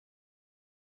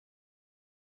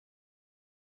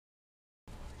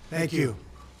Thank you.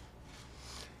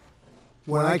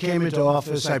 When I came into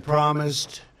office, I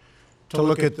promised to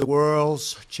look at the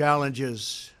world's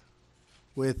challenges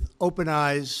with open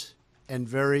eyes and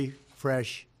very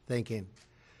fresh thinking.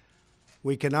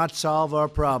 We cannot solve our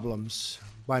problems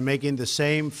by making the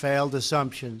same failed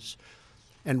assumptions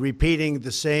and repeating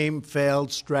the same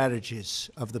failed strategies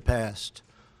of the past.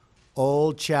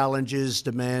 Old challenges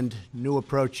demand new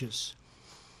approaches.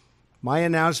 My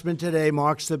announcement today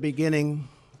marks the beginning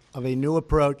of a new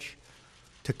approach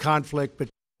to conflict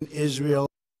between Israel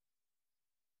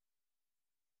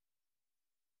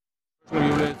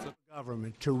and the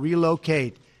government, to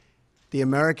relocate the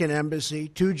American embassy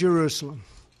to Jerusalem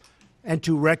and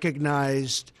to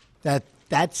recognize that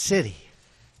that city,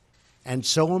 and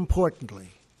so importantly,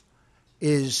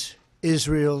 is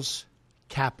Israel's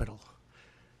capital.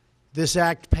 This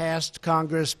act passed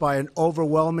Congress by an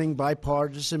overwhelming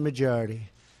bipartisan majority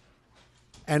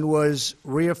and was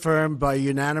reaffirmed by a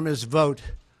unanimous vote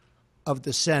of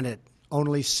the Senate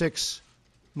only 6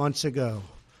 months ago.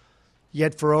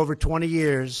 Yet for over 20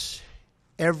 years,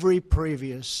 every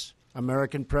previous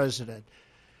American president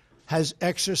has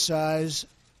exercised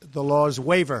the law's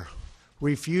waiver,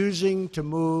 refusing to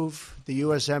move the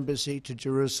U.S. Embassy to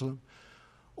Jerusalem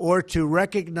or to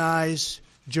recognize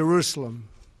Jerusalem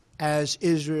as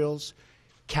Israel's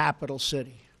capital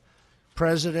city.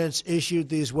 Presidents issued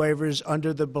these waivers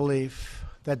under the belief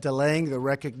that delaying the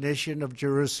recognition of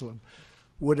Jerusalem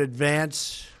would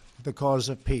advance the cause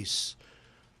of peace.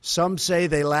 Some say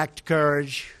they lacked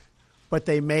courage, but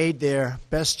they made their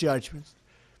best judgments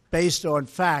based on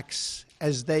facts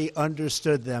as they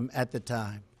understood them at the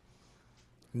time.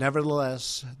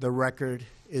 Nevertheless, the record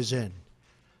is in.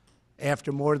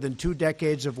 After more than 2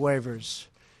 decades of waivers,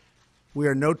 we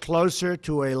are no closer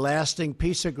to a lasting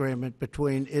peace agreement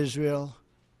between Israel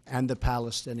and the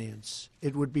Palestinians.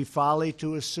 It would be folly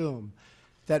to assume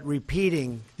that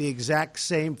repeating the exact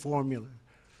same formula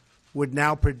would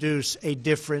now produce a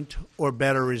different or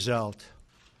better result.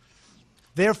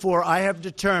 Therefore, I have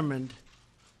determined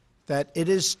that it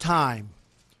is time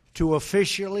to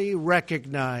officially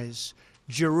recognize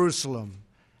Jerusalem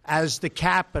as the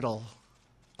capital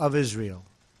of Israel.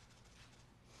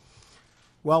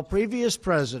 While previous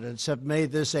presidents have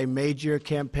made this a major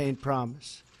campaign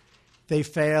promise, they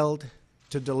failed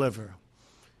to deliver.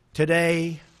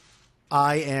 Today,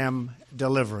 I am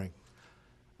delivering.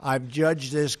 I've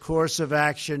judged this course of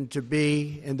action to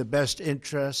be in the best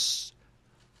interests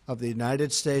of the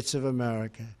United States of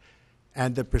America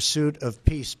and the pursuit of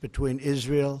peace between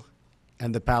Israel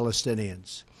and the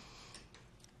Palestinians.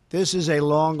 This is a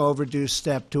long overdue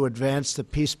step to advance the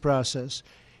peace process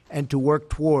and to work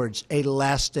towards a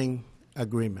lasting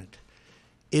agreement.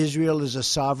 Israel is a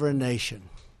sovereign nation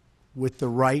with the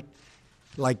right,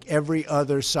 like every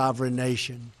other sovereign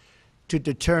nation, to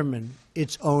determine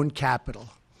its own capital.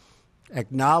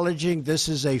 Acknowledging this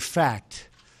is a fact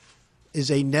is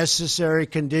a necessary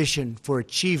condition for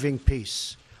achieving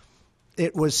peace.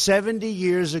 It was 70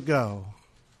 years ago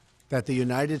that the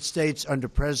United States, under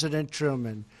President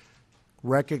Truman,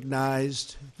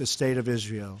 recognized the State of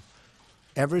Israel.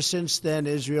 Ever since then,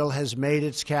 Israel has made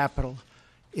its capital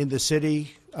in the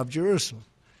city of Jerusalem,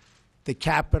 the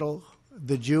capital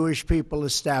the Jewish people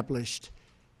established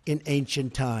in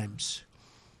ancient times.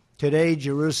 Today,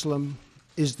 Jerusalem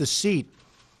is the seat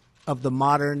of the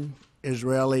modern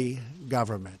Israeli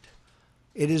government.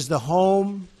 It is the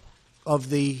home of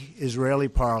the Israeli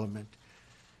parliament,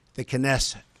 the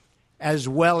Knesset, as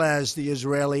well as the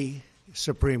Israeli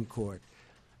Supreme Court.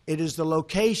 It is the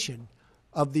location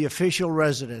of the official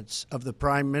residence of the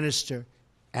Prime Minister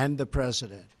and the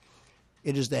President.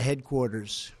 It is the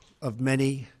headquarters of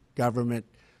many government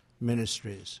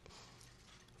ministries.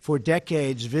 For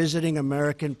decades, visiting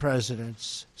American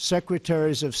presidents,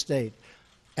 secretaries of state,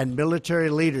 and military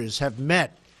leaders have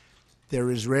met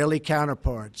their Israeli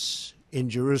counterparts in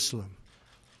Jerusalem,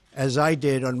 as I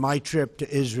did on my trip to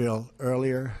Israel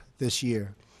earlier this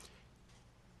year.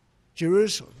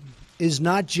 Jerusalem is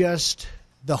not just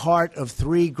the heart of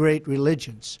 3 great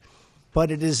religions, but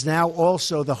it is now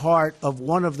also the heart of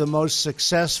one of the most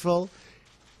successful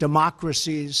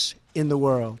democracies in the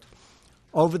world.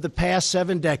 Over the past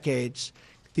 7 decades,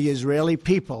 the Israeli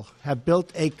people have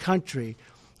built a country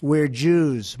where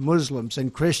Jews, Muslims,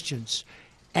 and Christians,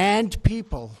 and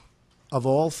people of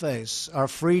all faiths are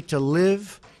free to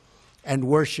live and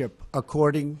worship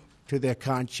according to their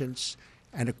conscience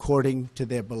and according to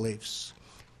their beliefs.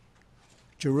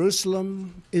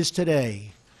 Jerusalem is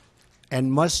today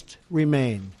and must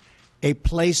remain a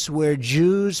place where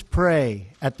Jews pray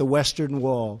at the Western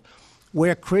Wall,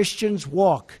 where Christians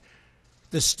walk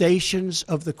the stations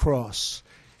of the cross,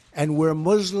 and where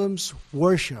Muslims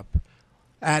worship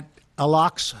at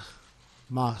Al-Aqsa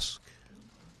Mosque.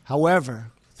 However,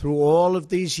 through all of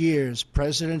these years,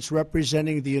 presidents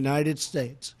representing the United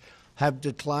States have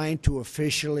declined to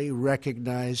officially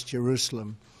recognize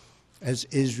Jerusalem as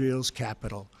Israel's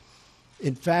capital.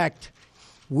 In fact,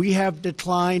 we have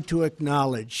declined to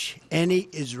acknowledge any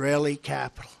Israeli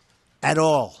capital at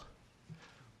all.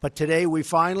 But today we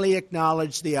finally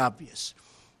acknowledge the obvious,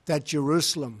 that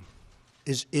Jerusalem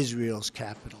is Israel's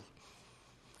capital.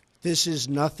 This is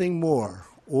nothing more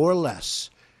or less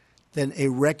than a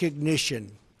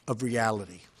recognition of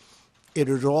reality. It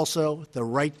is also the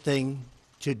right thing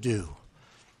to do.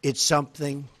 It's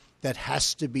something that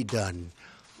has to be done.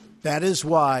 That is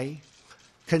why,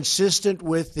 consistent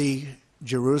with the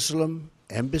Jerusalem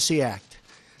Embassy Act,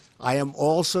 I am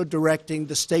also directing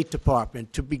the State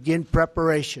Department to begin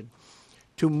preparation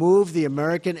to move the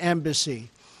American Embassy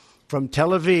from Tel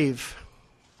Aviv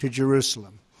to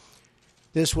Jerusalem.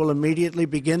 This will immediately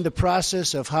begin the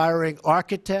process of hiring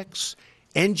architects,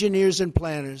 engineers, and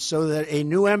planners so that a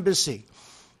new embassy,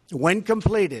 when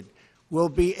completed, will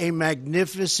be a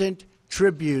magnificent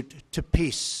tribute to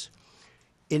peace.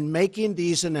 In making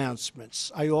these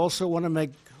announcements, I also want to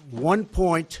make one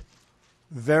point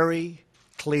very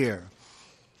clear.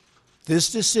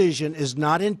 This decision is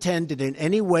not intended in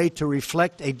any way to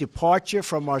reflect a departure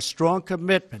from our strong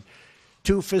commitment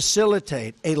to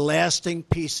facilitate a lasting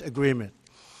peace agreement.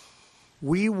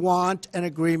 We want an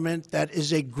agreement that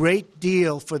is a great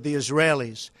deal for the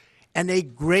Israelis and a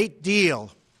great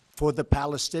deal for the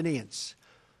Palestinians.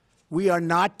 We are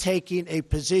not taking a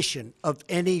position of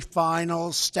any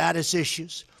final status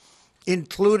issues,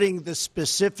 including the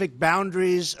specific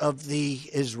boundaries of the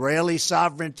Israeli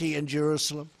sovereignty in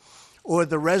Jerusalem or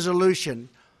the resolution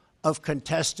of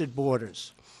contested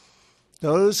borders.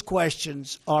 Those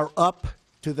questions are up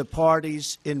to the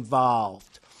parties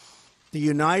involved. The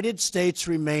United States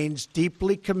remains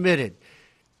deeply committed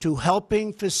to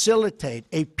helping facilitate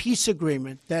a peace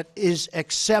agreement that is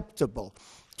acceptable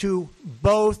to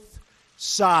both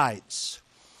sides.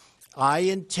 I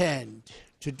intend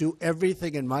to do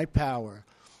everything in my power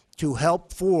to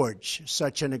help forge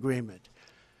such an agreement.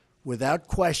 Without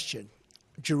question,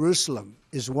 Jerusalem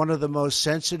is one of the most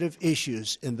sensitive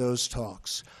issues in those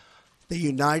talks. The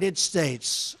United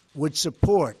States would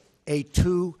support a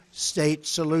two-state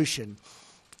solution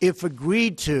if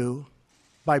agreed to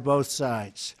by both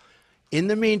sides. In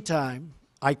the meantime,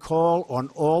 I call on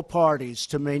all parties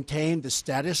to maintain the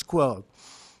status quo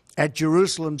at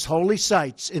Jerusalem's holy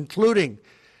sites, including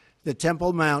the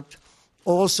Temple Mount,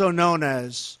 also known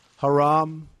as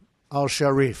Haram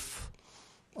al-Sharif.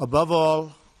 Above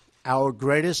all, our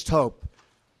greatest hope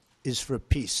is for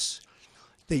peace,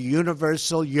 the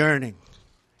universal yearning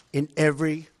in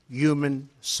every human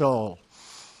soul.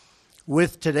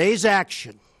 With today's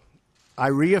action, I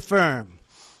reaffirm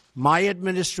my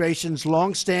administration's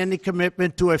longstanding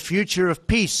commitment to a future of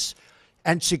peace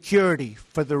and security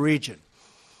for the region.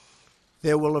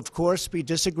 There will, of course, be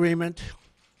disagreement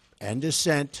and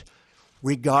dissent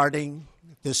regarding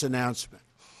this announcement.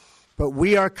 But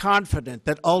we are confident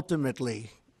that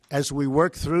ultimately, as we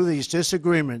work through these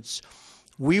disagreements,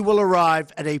 we will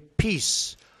arrive at a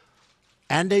peace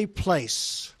and a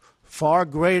place far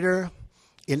greater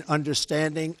in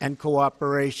understanding and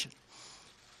cooperation.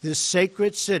 This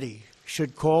sacred city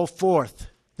should call forth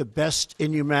the best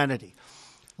in humanity,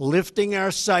 lifting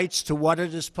our sights to what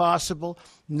it is possible,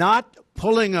 not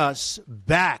pulling us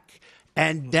back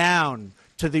and down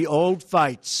to the old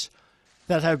fights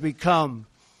that have become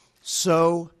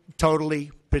so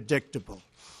totally predictable.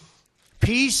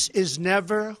 Peace is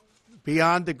never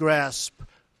beyond the grasp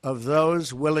of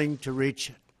those willing to reach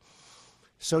it.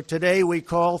 So today we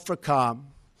call for calm,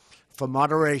 for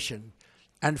moderation,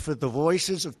 and for the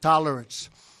voices of tolerance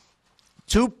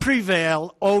to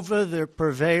prevail over the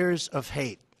purveyors of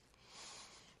hate.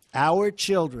 Our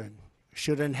children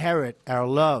should inherit our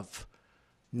love,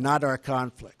 not our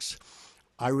conflicts.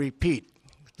 I repeat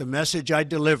the message I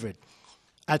delivered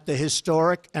at the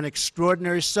historic and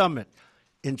extraordinary summit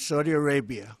in Saudi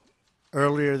Arabia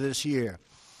earlier this year.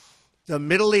 The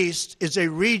Middle East is a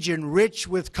region rich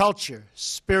with culture,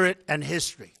 spirit, and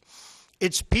history.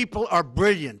 Its people are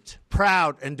brilliant,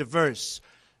 proud, and diverse,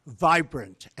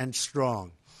 vibrant, and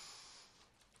strong.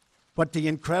 But the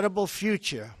incredible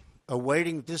future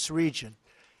awaiting this region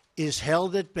is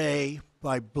held at bay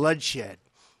by bloodshed,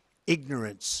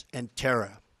 ignorance, and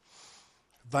terror.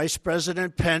 Vice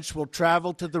President Pence will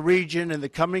travel to the region in the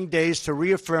coming days to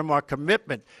reaffirm our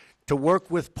commitment to work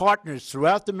with partners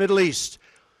throughout the Middle East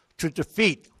to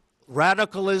defeat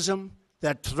radicalism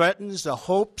that threatens the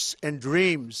hopes and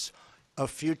dreams of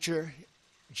future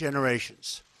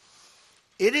generations.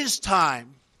 It is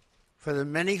time for the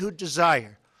many who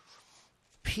desire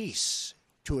peace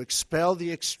to expel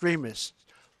the extremists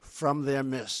from their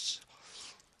midst.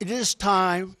 It is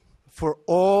time for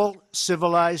all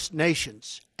civilized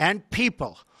nations and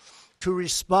people to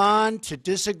respond to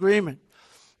disagreement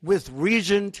with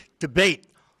reasoned debate,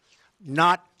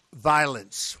 not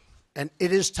violence. And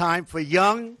it is time for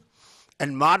young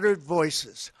and moderate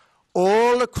voices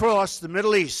all across the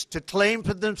Middle East to claim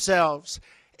for themselves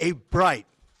a bright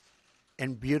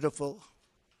and beautiful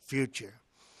future.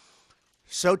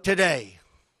 So today,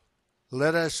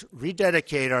 let us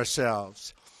rededicate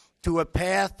ourselves to a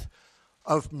path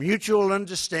of mutual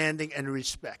understanding and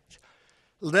respect.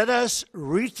 Let us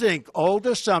rethink old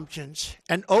assumptions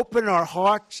and open our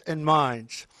hearts and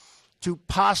minds to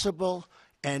possible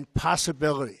and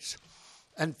possibilities.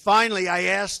 And finally, I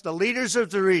ask the leaders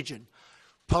of the region,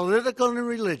 political and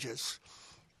religious,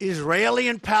 Israeli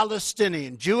and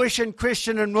Palestinian, Jewish and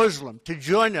Christian and Muslim, to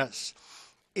join us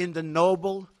in the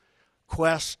noble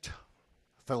quest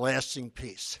for lasting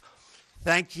peace.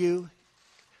 Thank you.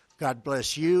 God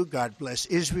bless you. God bless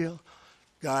Israel.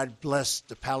 God bless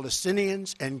the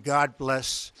Palestinians. And God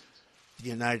bless the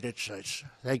United States.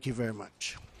 Thank you very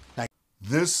much.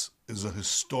 This is a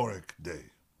historic day.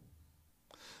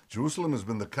 Jerusalem has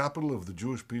been the capital of the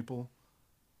Jewish people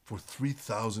for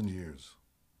 3,000 years.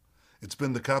 It's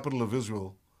been the capital of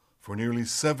Israel for nearly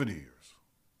 70 years.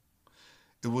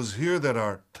 It was here that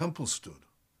our temple stood,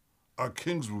 our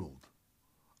kings ruled,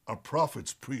 our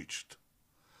prophets preached.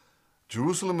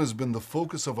 Jerusalem has been the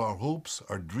focus of our hopes,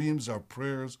 our dreams, our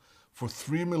prayers for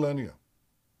 3 millennia.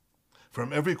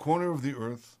 From every corner of the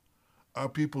earth, our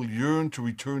people yearn to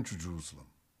return to Jerusalem,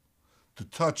 to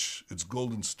touch its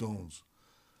golden stones,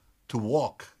 to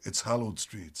walk its hallowed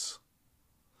streets.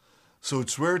 So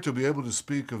it's rare to be able to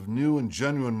speak of new and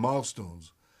genuine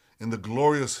milestones in the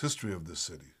glorious history of this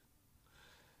city.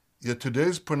 Yet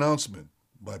today's pronouncement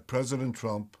by President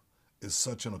Trump is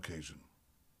such an occasion.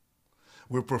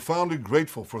 We're profoundly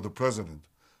grateful for the President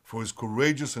for his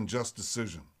courageous and just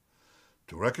decision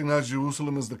to recognize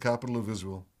Jerusalem as the capital of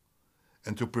Israel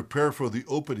and to prepare for the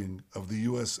opening of the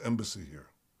U.S. Embassy here.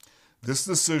 This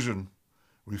decision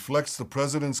reflects the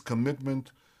President's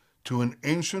commitment to an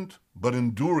ancient but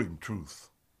enduring truth,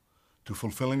 to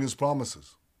fulfilling his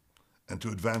promises, and to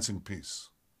advancing peace.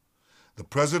 The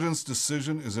President's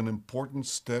decision is an important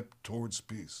step towards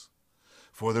peace,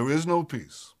 for there is no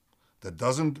peace that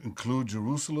doesn't include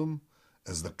Jerusalem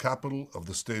as the capital of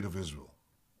the State of Israel.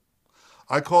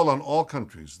 I call on all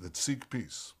countries that seek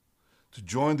peace to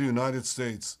join the United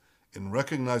States in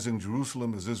recognizing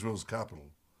Jerusalem as Israel's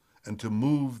capital and to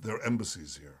move their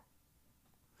embassies here.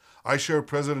 I share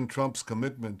President Trump's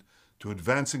commitment to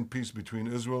advancing peace between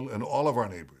Israel and all of our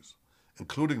neighbors,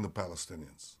 including the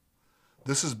Palestinians.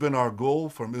 This has been our goal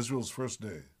from Israel's first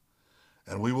day,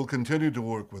 and we will continue to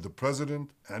work with the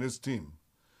President and his team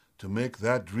to make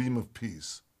that dream of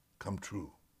peace come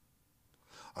true.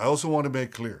 I also want to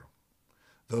make clear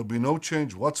there will be no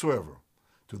change whatsoever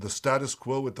to the status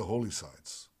quo at the holy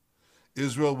sites.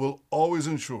 Israel will always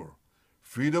ensure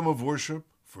freedom of worship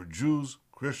for Jews,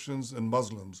 Christians, and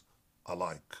Muslims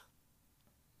alike.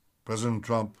 President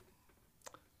Trump,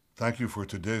 thank you for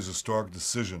today's historic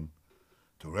decision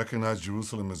to recognize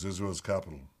Jerusalem as Israel's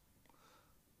capital.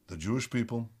 The Jewish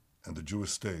people and the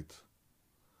Jewish state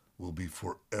will be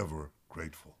forever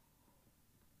grateful.